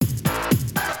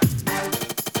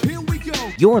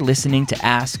You're listening to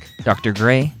Ask Dr.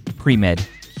 Gray Pre-Med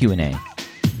Q&A.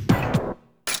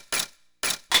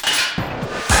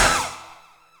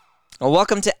 Well,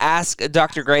 welcome to Ask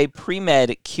Dr. Gray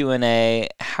Pre-Med Q&A.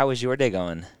 How is your day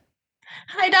going?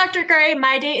 Hi, Dr. Gray.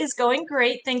 My day is going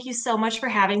great. Thank you so much for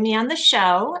having me on the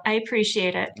show. I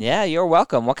appreciate it. Yeah, you're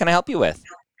welcome. What can I help you with?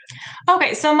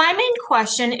 Okay, so my main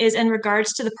question is in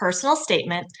regards to the personal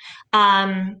statement.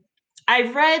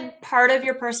 I've read part of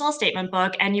your personal statement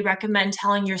book, and you recommend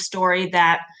telling your story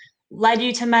that led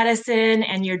you to medicine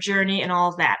and your journey and all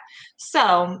of that.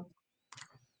 So,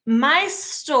 my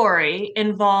story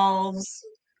involves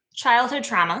childhood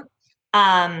trauma.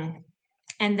 Um,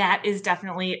 and that is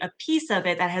definitely a piece of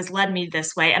it that has led me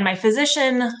this way. And my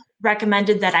physician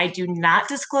recommended that I do not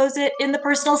disclose it in the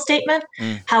personal statement.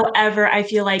 However, I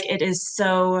feel like it is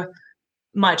so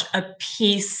much a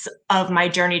piece of my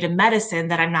journey to medicine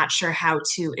that I'm not sure how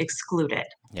to exclude it.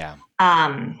 Yeah.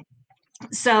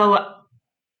 So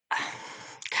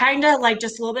kind of like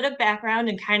just a little bit of background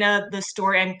and kind of the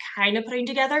story I'm kind of putting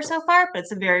together so far, but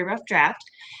it's a very rough draft,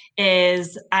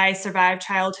 is I survived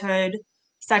childhood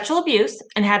sexual abuse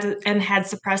and had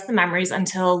suppressed the memories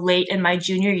until late in my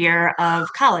junior year of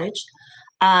college.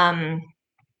 Um,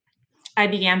 I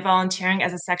began volunteering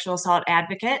as a sexual assault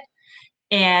advocate,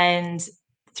 and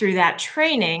through that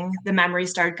training, the memories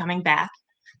started coming back.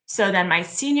 So then my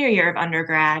senior year of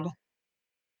undergrad,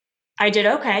 I did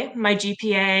okay. My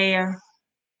GPA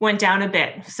went down a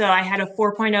bit. So I had a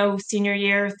 4.0 senior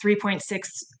year, 3.6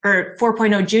 or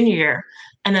 4.0 junior year,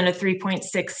 and then a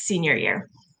 3.6 senior year.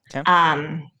 Okay.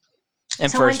 Um,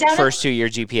 And so I went down first 2 year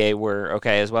GPA were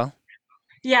okay as well?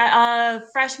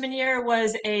 Freshman year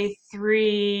was a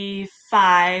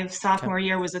 3.5, sophomore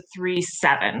year was a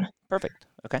 3.7. Perfect.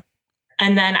 Okay.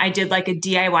 And then I did like a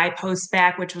DIY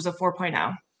post-bac, which was a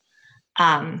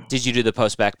 4.0. Did you do the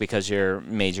post-bac because your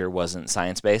major wasn't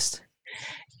science-based?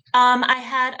 I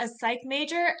had a psych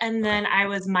major and then I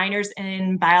was minors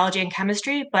in biology and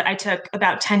chemistry, but I took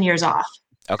about 10 years off.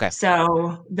 Okay.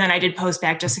 So then I did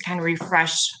post-bac just to kind of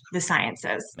refresh the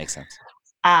sciences. Makes sense.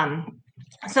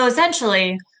 So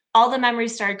essentially, all the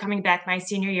memories started coming back my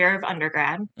senior year of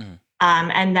undergrad.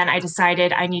 And then I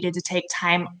decided I needed to take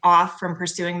time off from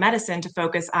pursuing medicine to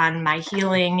focus on my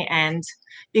healing, and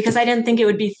because I didn't think it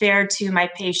would be fair to my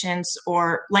patients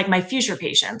or like my future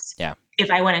patients if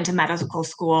I went into medical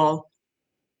school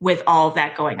with all of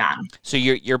that going on. So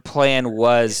your plan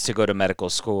was to go to medical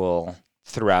school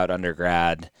throughout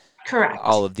undergrad. Correct.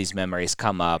 All of these memories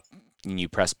come up and you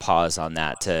press pause on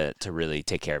that to really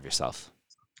take care of yourself.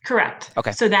 Correct.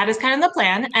 Okay. So that is kind of the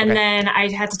plan. And Okay. then I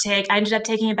ended up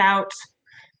taking about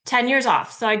 10 years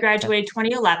off. So I graduated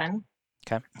 2011.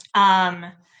 Okay.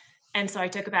 And so I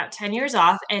took about 10 years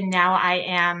off, and now I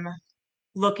am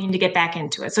looking to get back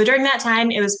into it. So during that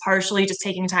time, it was partially just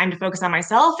taking time to focus on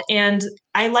myself. And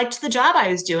I liked the job I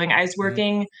was doing. I was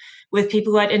working with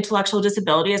people who had intellectual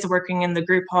disability. I was working in the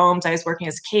group homes. I was working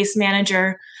as a case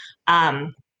manager.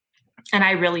 And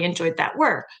I really enjoyed that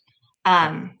work.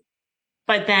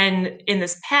 But then in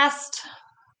this past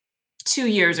 2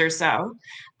 years or so,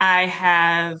 I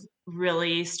have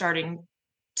really starting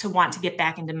to want to get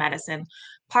back into medicine.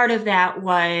 Part of that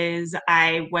was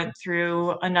I went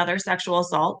through another sexual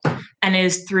assault, and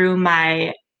is through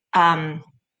my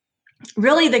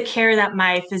really the care that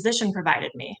my physician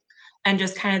provided me, and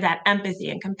just kind of that empathy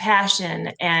and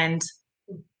compassion and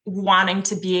wanting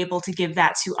to be able to give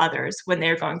that to others when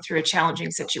they're going through a challenging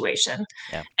situation.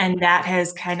 Yeah. And that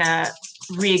has kind of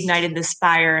reignited this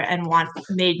fire and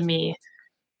made me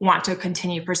want to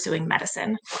continue pursuing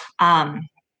medicine.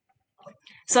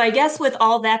 So I guess with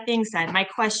all that being said, my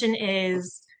question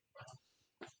is,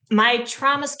 my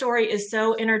trauma story is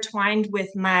so intertwined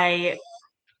with my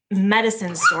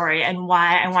medicine story and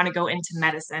why I want to go into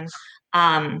medicine.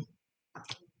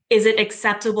 Is it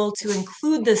acceptable to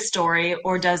include this story,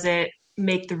 or does it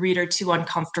make the reader too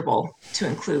uncomfortable to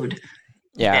include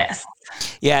this?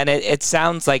 Yeah, and it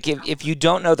sounds like if you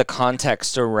don't know the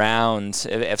context around,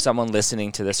 if someone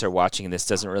listening to this or watching this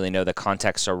doesn't really know the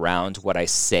context around what I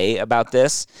say about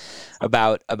this,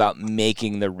 about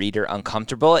making the reader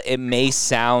uncomfortable, it may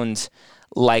sound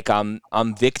like I'm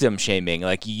victim shaming,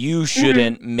 like you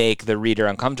shouldn't make the reader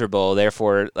uncomfortable,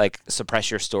 therefore like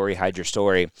suppress your story, hide your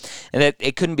story. And that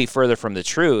it couldn't be further from the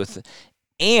truth.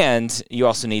 And you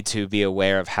also need to be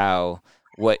aware of how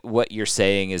what you're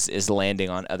saying is landing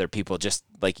on other people, just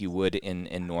like you would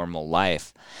in normal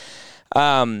life.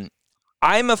 I'm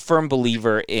a firm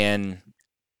believer in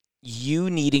you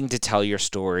needing to tell your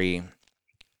story,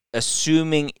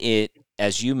 assuming it,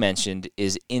 as you mentioned,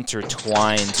 is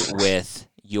intertwined with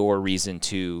your reason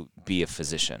to be a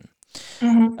physician.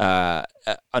 Hmm.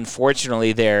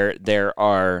 Unfortunately, there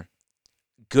are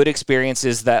good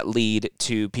experiences that lead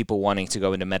to people wanting to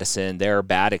go into medicine. There are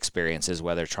bad experiences,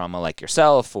 whether trauma like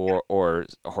yourself or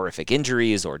horrific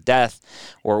injuries or death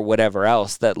or whatever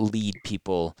else that lead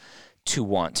people to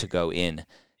want to go in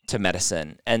to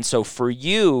medicine. And so for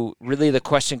you, really the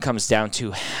question comes down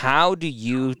to how do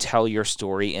you tell your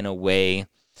story in a way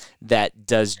that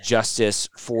does justice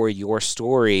for your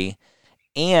story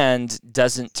and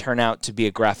doesn't turn out to be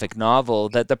a graphic novel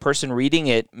that the person reading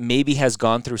it maybe has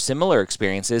gone through similar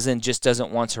experiences and just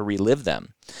doesn't want to relive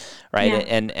them, right?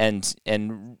 Yeah.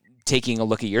 And taking a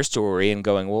look at your story and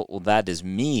going, well that is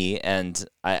me, and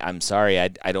I'm sorry,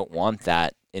 I don't want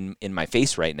that in my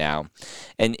face right now,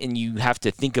 and you have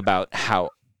to think about how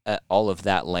all of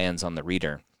that lands on the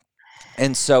reader.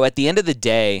 And so at the end of the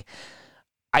day,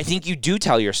 I think you do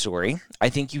tell your story. I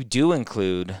think you do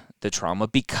include the trauma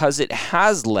because it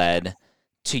has led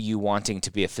to you wanting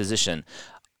to be a physician.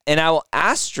 And I will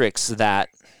asterisk that,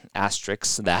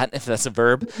 if that's a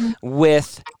verb, Mhm.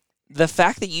 with the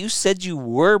fact that you said you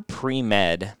were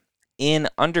pre-med in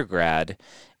undergrad,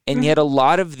 and yet a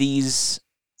lot of these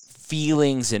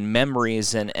feelings and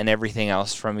memories and everything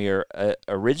else from your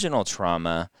original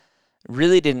trauma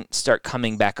really didn't start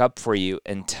coming back up for you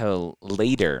until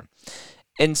later.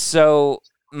 And so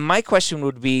my question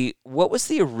would be, what was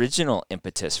the original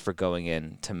impetus for going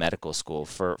into medical school,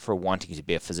 for wanting to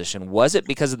be a physician? Was it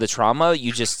because of the trauma?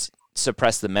 You just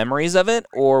suppressed the memories of it,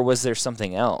 or was there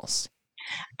something else?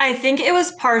 I think it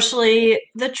was partially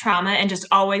the trauma and just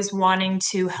always wanting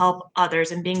to help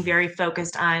others and being very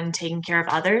focused on taking care of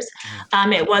others.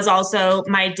 Mhm. It was also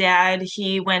my dad,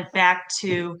 he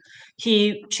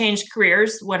changed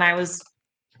careers when I was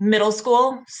middle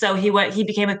school. So he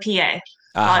became a PA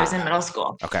while I was in Aha. middle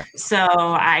school. Okay. So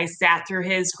I sat through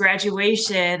his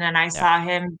graduation and I Yeah. saw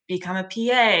him become a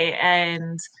PA.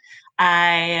 And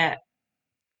I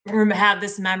have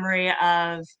this memory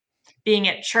of being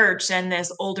at church and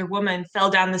this older woman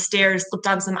fell down the stairs, slipped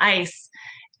on some ice,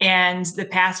 and the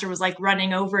pastor was like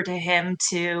running over to him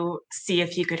to see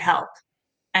if he could help.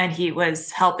 And he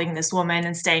was helping this woman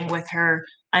and staying with her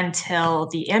until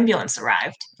the ambulance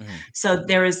arrived. Mhm. So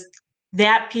there was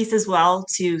that piece as well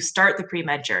to start the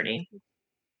pre-med journey.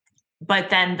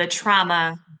 But then the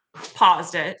trauma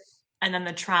paused it, and then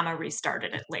the trauma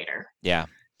restarted it later. Yeah.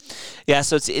 Yeah,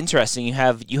 so it's interesting. You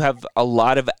have a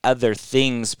lot of other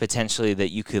things potentially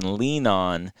that you can lean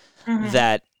on Mm-hmm.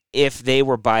 that if they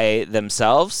were by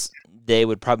themselves, they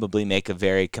would probably make a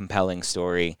very compelling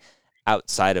story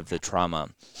outside of the trauma.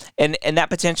 And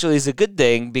that potentially is a good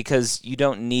thing because you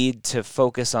don't need to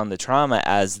focus on the trauma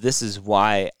as this is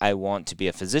why I want to be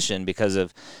a physician because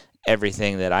of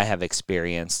everything that I have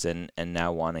experienced and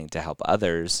now wanting to help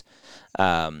others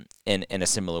in a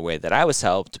similar way that I was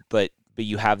helped, but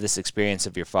you have this experience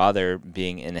of your father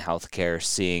being in healthcare,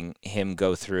 seeing him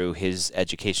go through his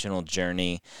educational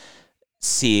journey,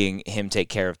 seeing him take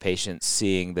care of patients,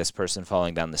 seeing this person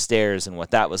falling down the stairs and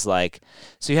what that was like.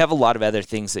 So you have a lot of other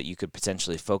things that you could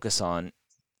potentially focus on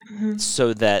Mm-hmm.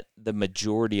 so that the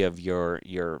majority of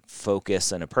your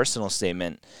focus and a personal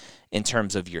statement in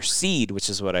terms of your seed, which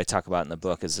is what I talk about in the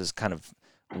book, is kind of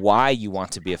why you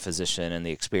want to be a physician and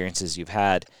the experiences you've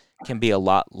had can be a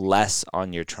lot less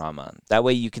on your trauma. That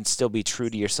way you can still be true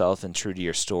to yourself and true to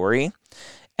your story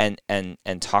and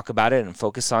talk about it and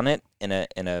focus on it in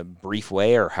a brief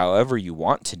way or however you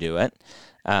want to do it.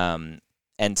 Um,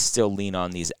 and still lean on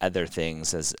these other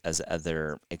things as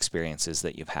other experiences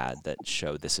that you've had that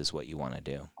show this is what you want to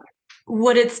do.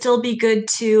 Would it still be good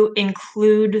to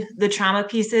include the trauma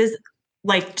pieces,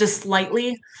 like just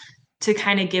slightly, to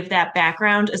kind of give that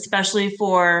background, especially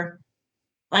for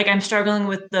like I'm struggling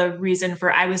with the reason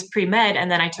for I was pre med and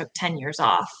then I took 10 years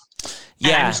off.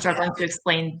 And I'm Yeah. struggling to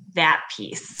explain that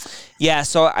piece. Yeah,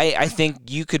 so I think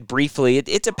you could briefly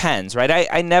it depends, right?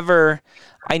 I never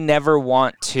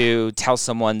want to tell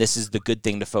someone this is the good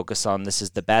thing to focus on, this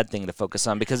is the bad thing to focus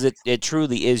on, because it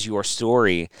truly is your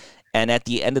story. And at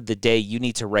the end of the day, you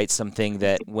need to write something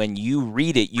that when you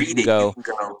read it, you can go,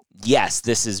 yes,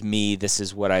 this is me, this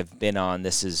is what I've been on,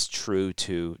 this is true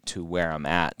to where I'm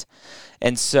at.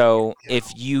 And so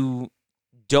if you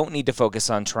don't need to focus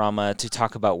on trauma to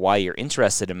talk about why you're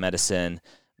interested in medicine,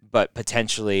 but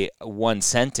potentially one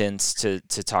sentence to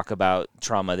talk about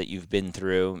trauma that you've been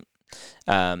through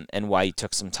and why you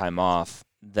took some time off,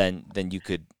 then you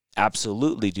could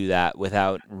absolutely do that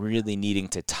without really needing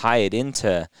to tie it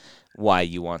into why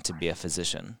you want to be a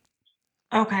physician.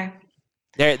 Okay.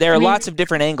 There I are mean, lots of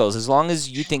different angles as long as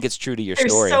you think it's true to your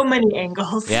there's story. so many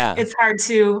angles. Yeah, It's hard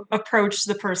to approach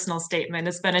the personal statement.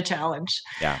 It's been a challenge.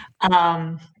 yeah.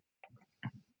 Um,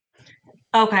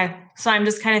 Okay. So I'm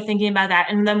just kind of thinking about that.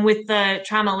 And then with the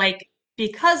trauma, like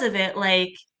because of it,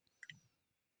 like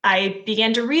I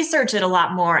began to research it a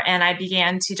lot more and I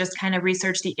began to just kind of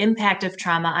research the impact of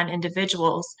trauma on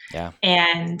individuals. Yeah.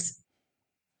 And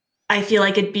I feel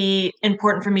like it'd be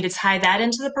important for me to tie that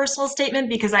into the personal statement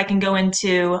because I can go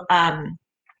into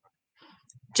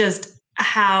just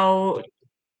how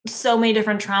so many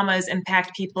different traumas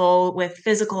impact people with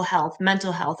physical health,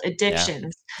 mental health, Yeah.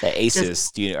 addictions. The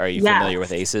Just, ACEs. Are you yes, familiar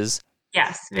with ACEs?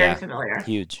 yes, very Yeah. familiar.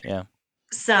 Huge. Yeah.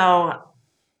 So,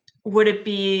 would it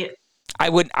be I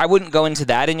wouldn't go into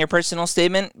that in your personal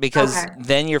statement because okay?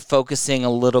 then you're focusing a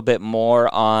little bit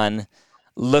more on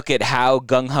look at how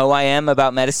gung ho I am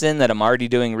about medicine, that I'm already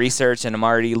doing research and I'm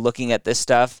already looking at this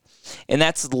stuff. And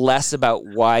that's less about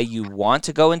why you want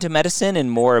to go into medicine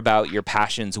and more about your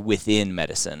passions within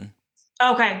medicine.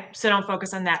 Okay, so don't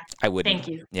focus on that. I wouldn't. Thank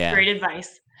you. Yeah. Great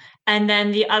advice. And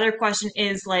then the other question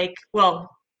is like, well,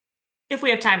 if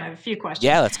we have time, I have a few questions.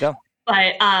 Yeah, let's go.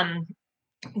 But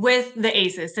with the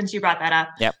ACEs, since you brought that up,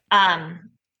 Yep.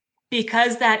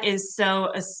 because that is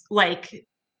so like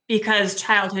because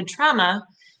childhood trauma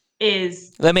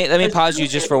is Let me pause you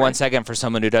just associated for with. 1 second for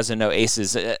someone who doesn't know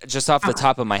ACEs. Just off the Okay.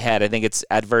 top of my head, I think it's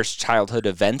Adverse Childhood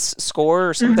Events Score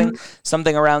or Mhm.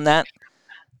 something around that.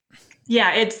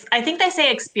 Yeah, it's I think they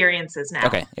say experiences now.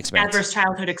 Okay, experience. Adverse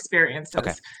childhood Okay.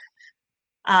 experiences.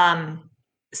 Um,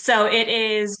 so it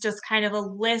is just kind of a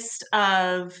list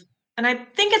of, and I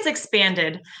think it's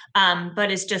expanded, but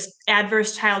it's just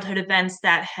adverse childhood events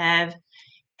that have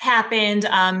happened,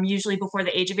 usually before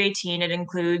the age of 18. It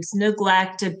includes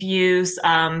neglect, abuse,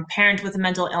 parent with a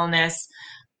mental illness,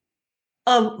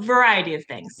 a variety of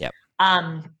things. Yep.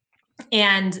 Um,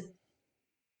 and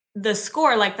the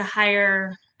score, like the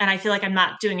higher, and I feel like I'm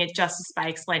not doing it justice by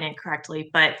explaining it correctly,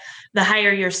 but the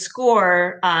higher your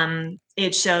score,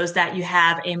 it shows that you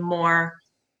have a more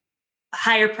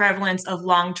higher prevalence of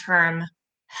long-term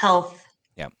health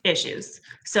Yep. issues.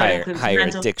 So it includes Higher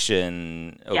mental,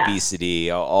 addiction, yes.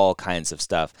 obesity, all kinds of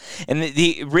stuff. And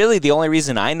the really the only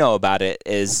reason I know about it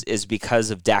is because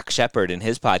of Dax Shepard and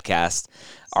his podcast,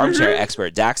 Armchair Mm-hmm.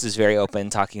 Expert. Dax is very open,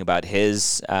 talking about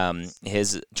his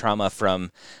trauma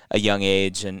from a young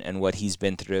age and what he's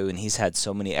been through. And he's had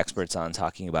so many experts on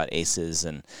talking about ACEs,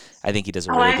 and I think he does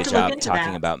a Oh, I really have good to look job into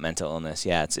talking that. about mental illness.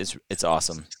 Yeah, it's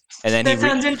awesome. And then That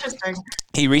sounds interesting.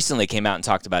 he recently came out and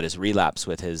talked about his relapse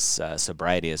with his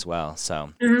sobriety as well.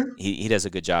 So Mm-hmm. he does a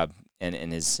good job, and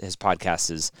his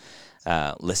podcast is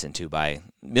listened to by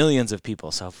millions of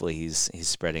people. So hopefully he's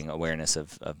spreading awareness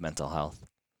of mental health.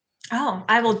 Oh,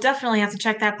 I will definitely have to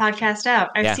check that podcast out.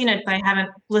 I've Yeah. seen it, but I haven't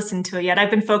listened to it yet. I've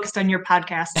been focused on your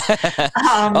podcast.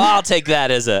 Well, Um, I'll take that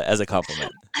as a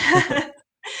compliment.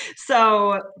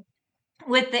 so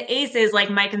with the ACEs, like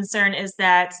my concern is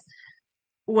that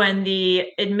when the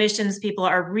admissions people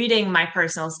are reading my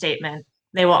personal statement,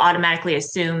 they will automatically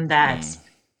assume that Mm,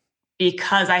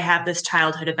 because I have this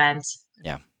childhood event,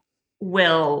 yeah.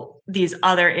 will these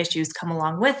other issues come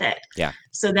along with it? Yeah.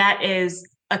 So that is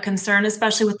a concern,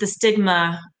 especially with the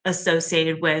stigma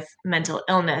associated with mental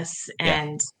illness Yeah.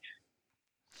 and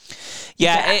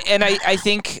Yeah, that. and I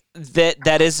think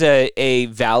that is a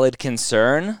valid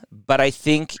concern, but I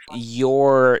think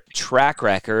your track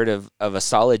record of a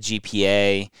solid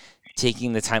GPA,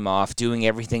 taking the time off, doing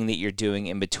everything that you're doing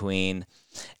in between,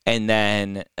 and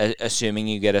then assuming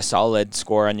you get a solid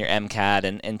score on your MCAT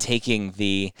and taking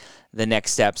the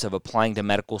next steps of applying to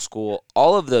medical school,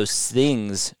 all of those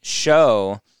things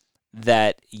show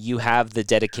that you have the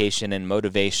dedication and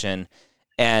motivation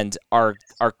and are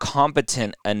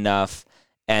competent enough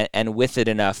and with it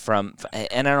enough from,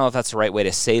 and I don't know if that's the right way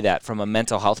to say that, from a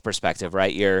mental health perspective,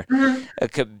 right? Mhm.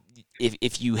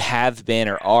 If you have been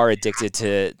or are addicted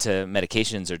to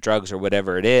medications or drugs or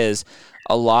whatever it is,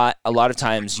 a lot of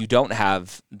times you don't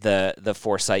have the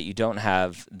foresight, you don't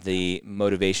have the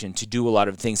motivation to do a lot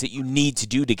of things that you need to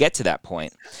do to get to that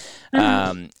point.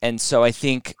 Mhm. And so I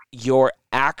think your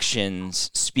actions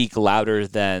speak louder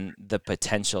than the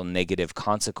potential negative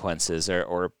consequences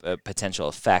or potential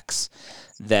effects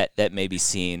that may be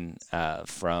seen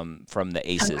from the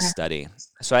ACEs Okay. study.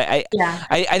 So I, Yeah.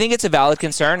 I think it's a valid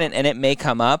concern, and it may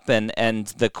come up. And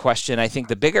the question, I think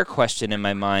the bigger question in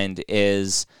my mind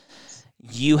is,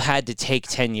 you had to take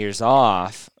 10 years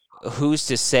off. Who's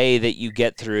to say that you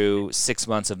get through 6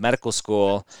 months of medical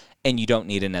school and you don't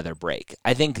need another break?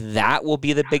 I think that will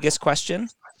be the biggest question.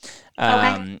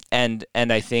 Okay. And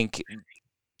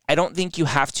I don't think you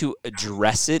have to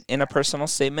address it in a personal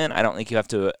statement. I don't think you have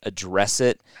to address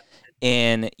it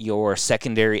in your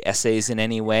secondary essays in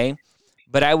any way.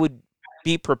 But I would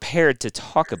be prepared to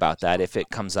talk about that if it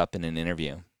comes up in an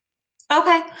interview.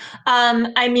 Okay.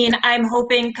 I mean, I'm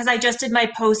hoping because I just did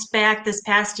my post back this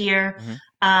past year,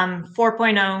 Hmm.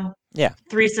 4.0, Yeah.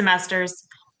 3 semesters.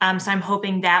 So I'm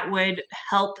hoping that would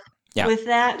help Yeah. with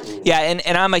that. Yeah,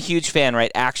 and I'm a huge fan,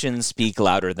 right? Actions speak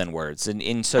louder than words.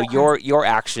 And so Okay. your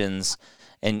actions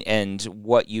and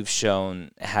what you've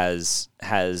shown has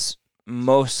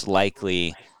most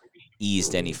likely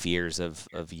eased any fears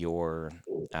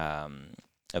um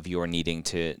of your needing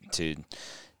to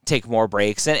take more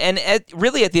breaks. And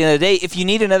really at the end of the day, if you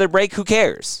need another break, who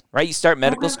cares? Right? You start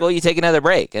medical Okay. school, you take another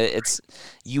break. It's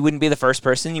you wouldn't be the first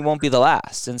person, you won't be the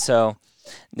last. And so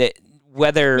that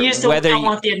whether You just don't you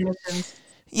want the admissions.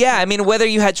 yeah, I mean, whether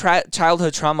you had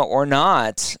childhood trauma or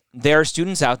not, there are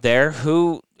students out there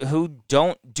who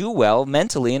don't do well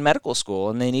mentally in medical school,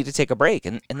 and they need to take a break,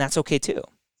 and that's okay too.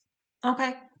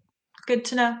 Okay. Good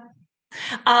to know.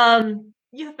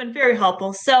 You have been very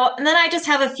helpful. So, and then I just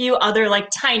have a few other like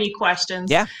tiny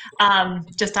questions, Yeah.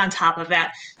 just on top of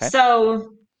that. Okay.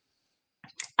 So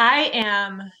I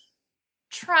am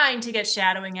trying to get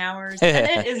shadowing hours, and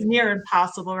it is near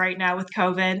impossible right now with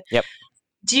COVID. Yep.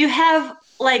 Do you have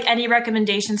like any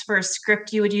recommendations for a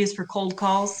script you would use for cold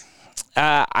calls?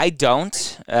 I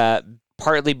don't.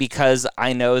 Partly because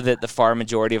I know that the far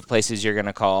majority of places you're going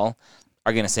to call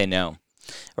are going to say no.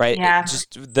 Right? Yeah.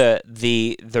 Just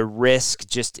the risk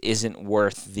just isn't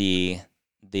worth the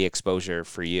exposure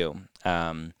for you.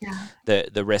 Yeah.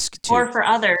 The risk to Or for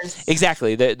others.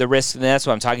 exactly the risk. And that's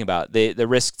what I'm talking about. The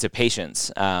risk to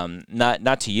patients,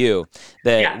 not to you.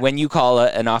 That Yeah. when you call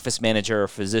an office manager or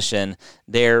physician,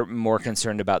 they're more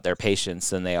concerned about their patients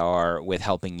than they are with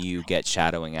helping you get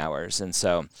shadowing hours. And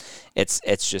so, it's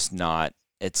just not.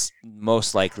 It's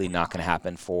most likely not going to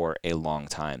happen for a long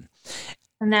time.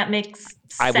 And that makes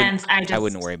I wouldn't sense. I I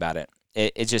wouldn't just, worry about it.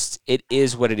 It just it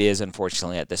is what it is.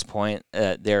 Unfortunately, at this point,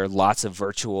 there are lots of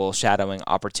virtual shadowing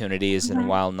opportunities, and Mhm.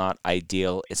 while not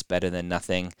ideal, it's better than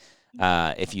nothing.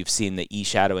 If you've seen the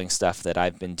e-shadowing stuff that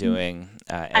I've been doing,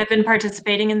 I've been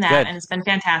participating in that good, and it's been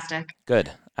fantastic.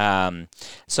 good.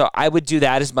 So I would do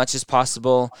that as much as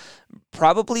possible.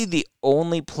 Probably the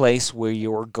only place where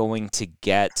you're going to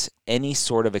get any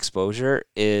sort of exposure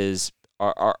is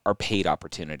are paid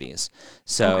opportunities. Okay.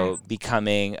 So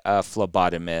becoming a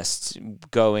phlebotomist,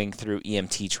 going through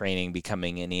EMT training,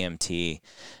 becoming an EMT,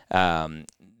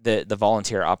 the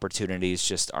volunteer opportunities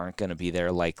just aren't going to be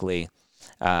there likely.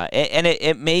 And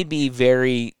it may be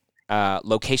very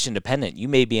location dependent. You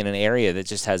may be in an area that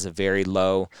just has a very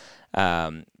low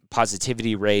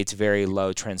positivity rates, very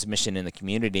low transmission in the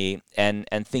community, and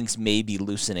things may be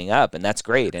loosening up, and that's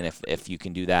great. And if you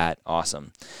can do that,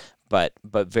 awesome. But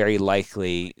very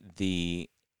likely the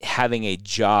having a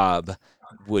job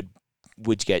would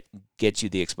would get you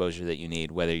the exposure that you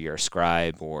need, whether you're a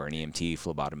scribe or an EMT,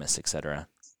 phlebotomist, etc.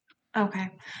 Okay.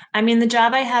 I mean, the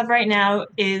job I have right now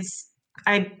is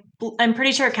I I'm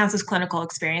pretty sure it counts as clinical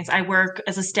experience. I work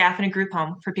as a staff in a group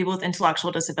home for people with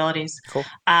intellectual disabilities. Cool.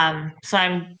 So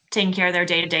I'm taking care of their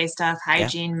day-to-day stuff, Yeah.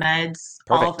 hygiene, meds,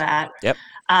 all of Perfect. that. Yep.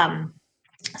 Um,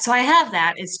 so I have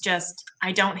that. It's just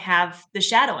I don't have the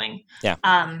shadowing. Yeah.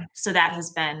 So that has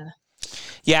been a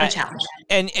Yeah. challenge.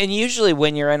 And usually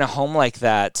when you're in a home like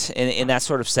that, in that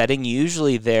sort of setting,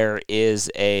 usually there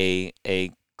is a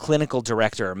clinical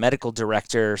director or medical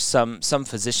director, some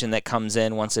physician that comes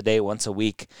in once a day, once a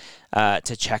week,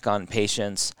 to check on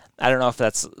patients. I don't know if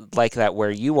that's like that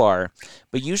where you are,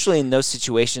 but usually in those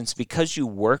situations, because you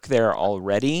work there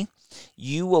already,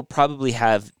 you will probably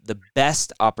have the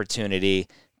best opportunity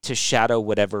to shadow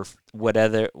whatever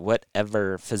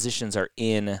physicians are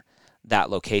in that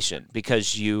location,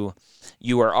 because you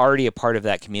are already a part of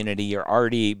that community. You're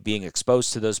already being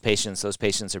exposed to those patients. Those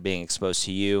patients are being exposed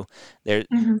to you. They're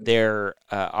Mhm. they're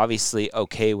obviously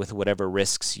okay with whatever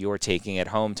risks you're taking at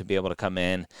home to be able to come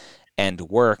in and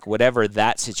work, whatever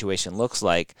that situation looks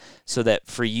like, so that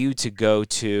for you to go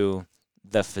to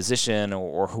the physician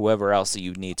or whoever else that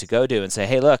you need to go to and say,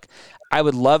 hey, look, I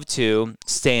would love to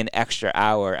stay an extra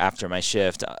hour after my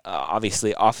shift,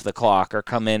 obviously off the clock, or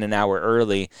come in an hour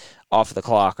early off the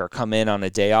clock, or come in on a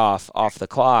day off the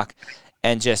clock,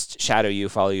 and just shadow you,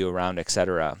 follow you around,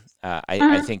 etc. I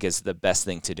Mhm. think is the best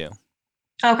thing to do.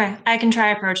 Okay, I can try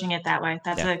approaching it that way.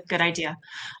 That's Yeah. a good idea.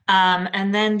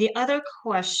 And then the other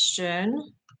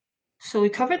question, so we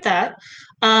covered that.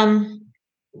 Um,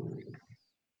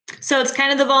 so it's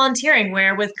kind of the volunteering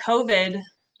where with COVID,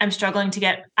 I'm struggling to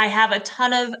get, I have a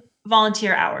ton of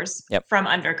volunteer hours Yep. from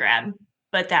undergrad,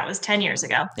 but that was 10 years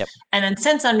ago. Yep. And then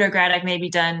since undergrad, I've maybe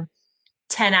done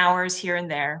 10 hours here and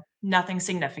there, nothing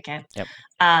significant. Yep.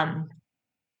 Um,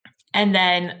 and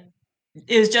then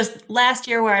it was just last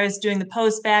year where I was doing the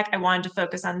post back. I wanted to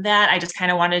focus on that. I just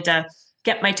kind of wanted to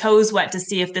get my toes wet to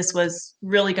see if this was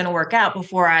really going to work out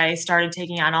before I started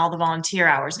taking on all the volunteer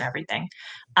hours and everything.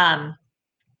 Um,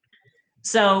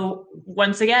 so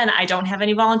once again, I don't have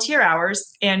any volunteer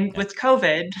hours, and Yeah. with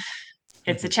COVID,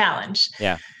 it's a challenge.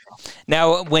 Yeah.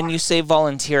 Now, when you say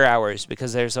volunteer hours,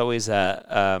 because there's always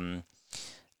a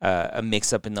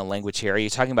mix-up in the language here, are you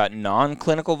talking about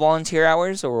non-clinical volunteer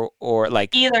hours, or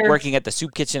like Either working at the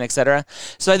soup kitchen, etc.?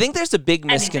 So I think there's a big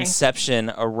anything.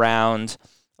 misconception around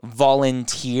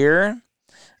volunteer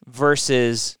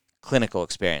versus clinical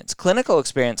experience. Clinical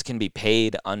experience can be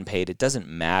paid, unpaid. It doesn't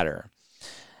matter.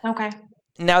 Okay.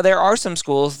 Now, there are some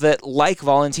schools that like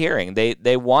volunteering.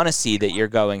 They want to see that you're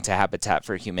going to Habitat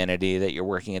for Humanity, that you're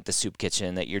working at the soup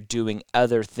kitchen, that you're doing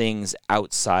other things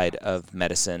outside of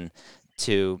medicine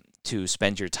to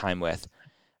spend your time with.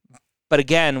 But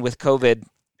again, with COVID,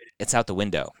 it's out the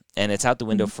window, and it's out the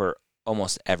window Mhm. for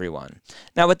almost everyone.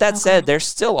 Now, with that Okay. said, there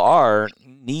still are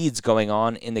needs going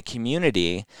on in the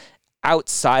community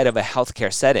outside of a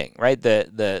healthcare setting, right?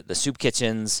 The soup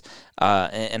kitchens,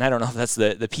 and I don't know if that's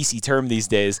the PC term these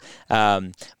days,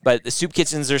 but the soup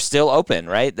kitchens are still open,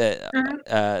 right?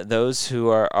 Mhm. Those who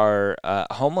are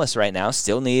homeless right now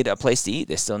still need a place to eat.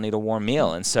 They still need a warm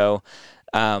meal, and so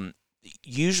um,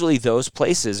 usually those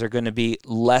places are going to be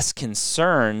less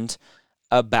concerned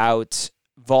about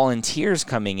volunteers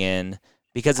coming in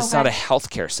because it's not Okay. a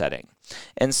healthcare setting.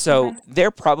 And so Okay.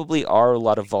 there probably are a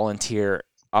lot of volunteer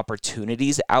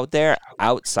opportunities out there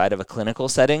outside of a clinical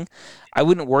setting. I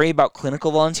wouldn't worry about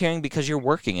clinical volunteering because you're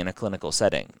working in a clinical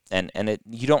setting, and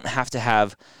you don't have to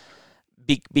have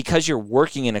because you're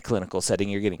working in a clinical setting,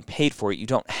 you're getting paid for it. You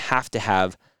don't have to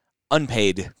have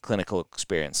unpaid clinical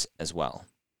experience as well.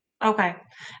 Okay.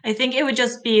 I think it would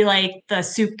just be like the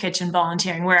soup kitchen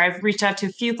volunteering where I've reached out to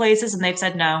a few places and they've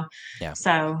said no. Yeah.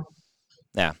 So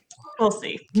Yeah. we'll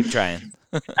see. Keep trying.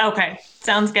 Okay.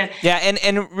 Sounds good. Yeah,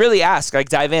 and really ask, like,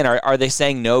 dive in. Are they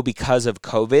saying no because of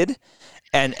COVID,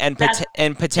 That, and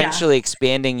yeah. potentially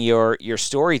expanding your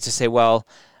story to say, well,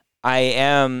 I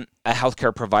am a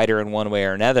healthcare provider in one way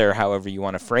or another, however you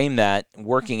want to frame that.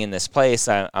 Working in this place,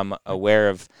 I'm aware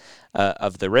of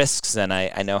the risks, and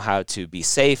I know how to be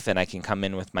safe, and I can come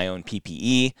in with my own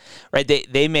PPE. Right?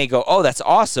 They may go, oh, that's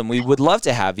awesome. We would love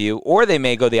to have you, or they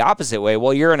may go the opposite way.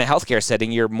 Well, you're in a healthcare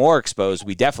setting. You're more exposed.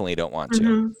 We definitely don't want you.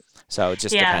 Hmm. So it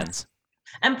just Yeah. depends.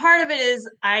 And part of it is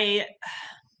I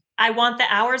want the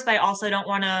hours, but I also don't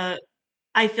want to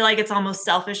I feel like it's almost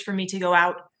selfish for me to go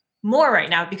out more right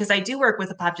now because I do work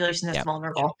with a population that's Yeah.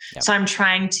 vulnerable. Yeah. So I'm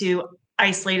trying to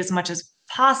isolate as much as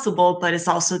possible, but it's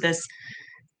also this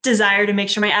desire to make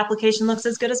sure my application looks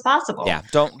as good as possible. Yeah,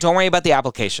 don't worry about the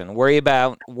application. Worry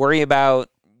about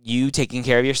you taking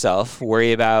care of yourself.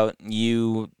 Worry about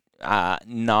you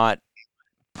not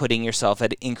putting yourself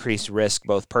at increased risk,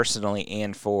 both personally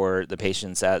and for the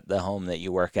patients at the home that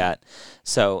you work at.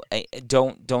 So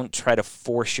don't try to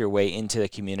force your way into the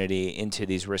community, into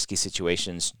these risky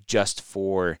situations just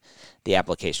for the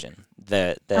application.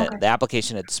 The Okay.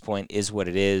 application at this point is what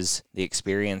it is. The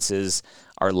experiences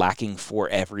are lacking for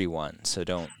everyone, so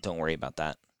don't worry about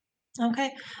that.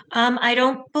 Okay. I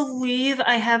don't believe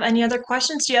I have any other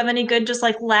questions. Do you have any good, just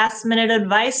like last minute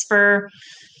advice for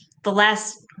the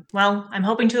last, well, I'm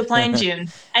hoping to apply in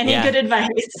June. Any Yeah. good advice?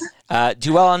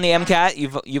 Do well on the MCAT.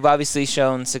 You've obviously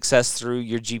shown success through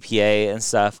your GPA and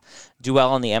stuff. Do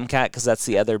well on the MCAT because that's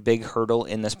the other big hurdle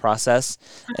in this process.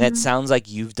 And it Mhm. sounds like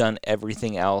you've done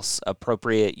everything else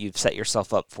appropriate. You've set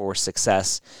yourself up for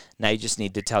success. Now you just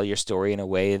need to tell your story in a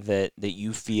way that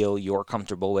you feel you're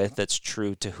comfortable with, that's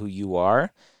true to who you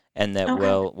are, and that Okay.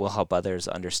 will help others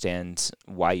understand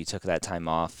why you took that time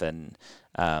off, and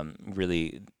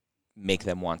really make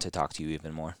them want to talk to you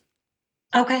even more.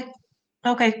 Okay.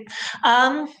 Okay.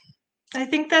 Um, I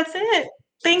think that's it.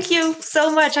 Thank you so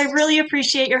much. I really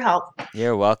appreciate your help.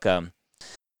 You're welcome.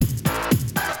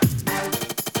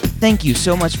 Thank you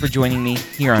so much for joining me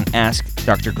here on Ask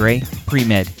Dr. Gray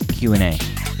Pre-Med Q&A.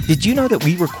 Did you know that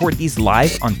we record these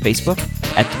live on Facebook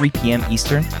at 3 p.m.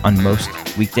 Eastern on most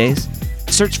weekdays?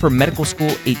 Search for Medical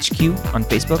School HQ on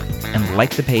Facebook and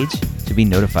like the page to be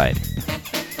notified.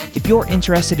 If you're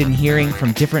interested in hearing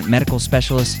from different medical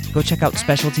specialists, go check out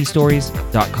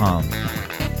specialtystories.com.